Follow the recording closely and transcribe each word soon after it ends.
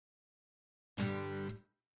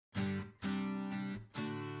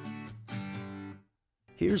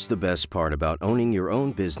Here's the best part about owning your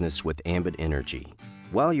own business with Ambit Energy.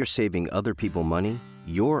 While you're saving other people money,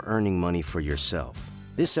 you're earning money for yourself.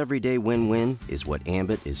 This everyday win-win is what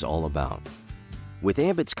Ambit is all about. With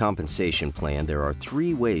Ambit's compensation plan, there are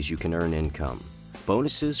 3 ways you can earn income.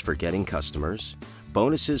 Bonuses for getting customers,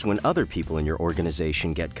 bonuses when other people in your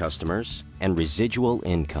organization get customers, and residual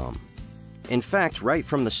income. In fact, right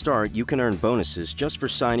from the start, you can earn bonuses just for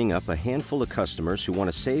signing up a handful of customers who want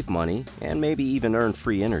to save money and maybe even earn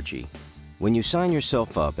free energy. When you sign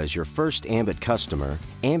yourself up as your first Ambit customer,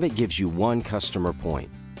 Ambit gives you 1 customer point.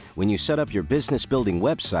 When you set up your business building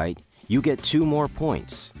website, you get 2 more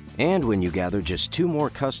points. And when you gather just 2 more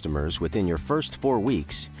customers within your first 4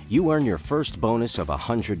 weeks, you earn your first bonus of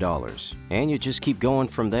 $100, and you just keep going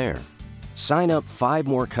from there. Sign up 5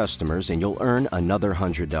 more customers and you'll earn another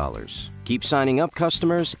 $100. Keep signing up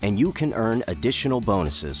customers and you can earn additional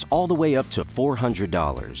bonuses all the way up to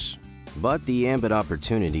 $400. But the Ambit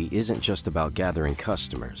opportunity isn't just about gathering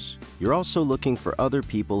customers. You're also looking for other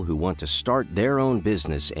people who want to start their own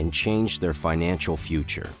business and change their financial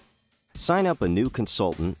future. Sign up a new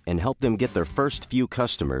consultant and help them get their first few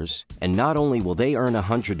customers, and not only will they earn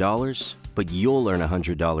 $100, but you'll earn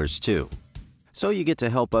 $100 too. So you get to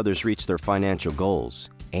help others reach their financial goals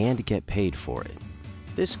and get paid for it.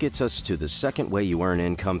 This gets us to the second way you earn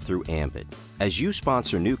income through Ambit. As you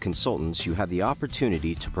sponsor new consultants, you have the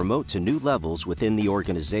opportunity to promote to new levels within the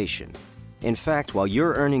organization. In fact, while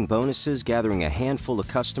you're earning bonuses gathering a handful of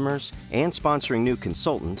customers and sponsoring new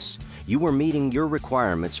consultants, you are meeting your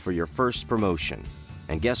requirements for your first promotion.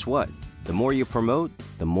 And guess what? The more you promote,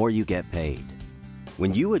 the more you get paid.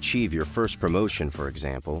 When you achieve your first promotion, for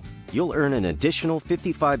example, you'll earn an additional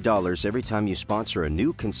 $55 every time you sponsor a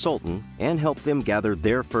new consultant and help them gather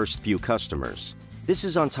their first few customers. This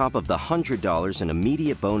is on top of the $100 in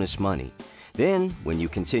immediate bonus money. Then, when you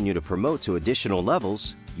continue to promote to additional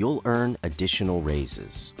levels, you'll earn additional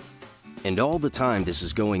raises. And all the time this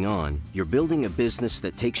is going on, you're building a business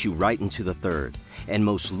that takes you right into the third and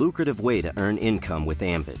most lucrative way to earn income with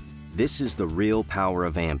Ambit. This is the real power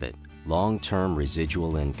of Ambit. Long-term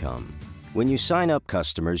residual income. When you sign up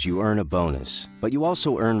customers, you earn a bonus, but you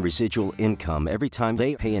also earn residual income every time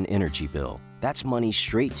they pay an energy bill. That's money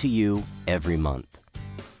straight to you every month.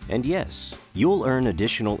 And yes, you'll earn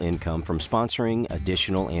additional income from sponsoring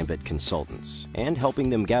additional Ambit consultants and helping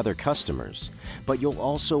them gather customers, but you'll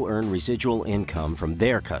also earn residual income from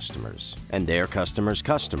their customers and their customers'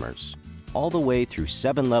 customers, all the way through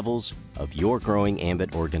 7 levels of your growing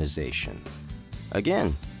Ambit organization.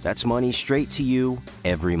 Again, that's money straight to you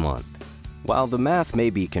every month. While the math may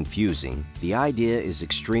be confusing, the idea is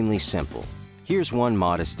extremely simple. Here's one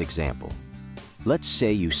modest example. Let's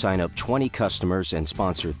say you sign up 20 customers and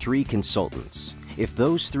sponsor 3 consultants. If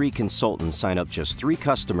those 3 consultants sign up just 3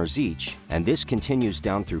 customers each, and this continues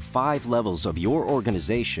down through 5 levels of your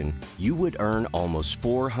organization, you would earn almost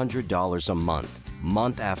 $400 a month,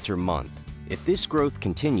 month after month. If this growth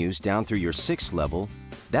continues down through your 6th level,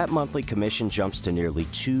 that monthly commission jumps to nearly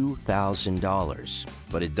 $2,000.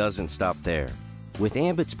 But it doesn't stop there. With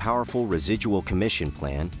Ambit's powerful residual commission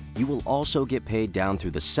plan, you will also get paid down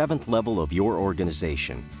through the 7th level of your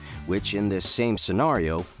organization, which in this same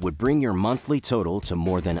scenario would bring your monthly total to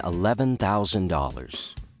more than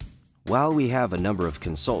 $11,000. While we have a number of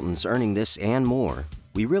consultants earning this and more,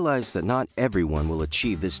 we realize that not everyone will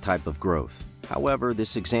achieve this type of growth. However,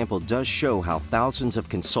 this example does show how thousands of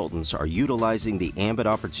consultants are utilizing the Ambit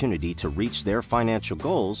opportunity to reach their financial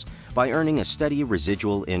goals by earning a steady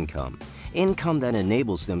residual income. Income that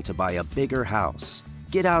enables them to buy a bigger house,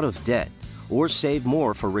 get out of debt, or save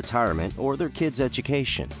more for retirement or their kids'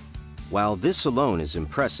 education. While this alone is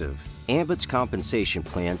impressive, Ambit's compensation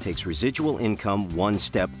plan takes residual income 1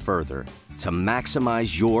 step further to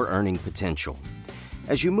maximize your earning potential.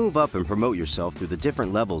 As you move up and promote yourself through the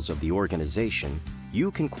different levels of the organization,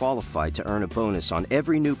 you can qualify to earn a bonus on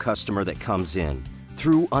every new customer that comes in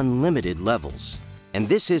through unlimited levels. And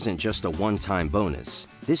this isn't just a one-time bonus.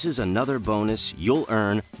 This is another bonus you'll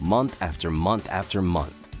earn month after month after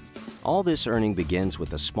month. All this earning begins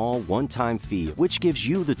with a small one-time fee, which gives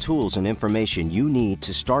you the tools and information you need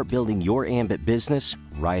to start building your Ambit business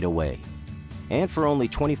right away. And for only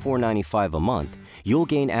 $24.95 a month, you'll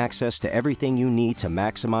gain access to everything you need to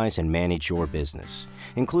maximize and manage your business,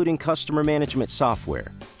 including customer management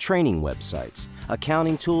software, training websites,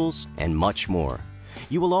 accounting tools, and much more.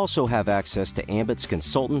 You will also have access to Ambit's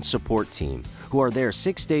consultant support team, who are there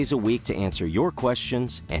 6 days a week to answer your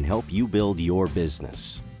questions and help you build your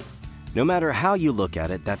business. No matter how you look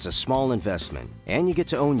at it, that's a small investment, and you get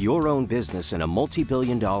to own your own business in a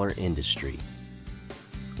multi-billion-dollar industry.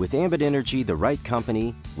 With Ambit Energy, the right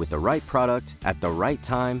company, with the right product, at the right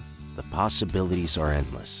time, the possibilities are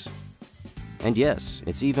endless. And yes,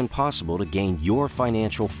 it's even possible to gain your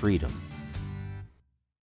financial freedom.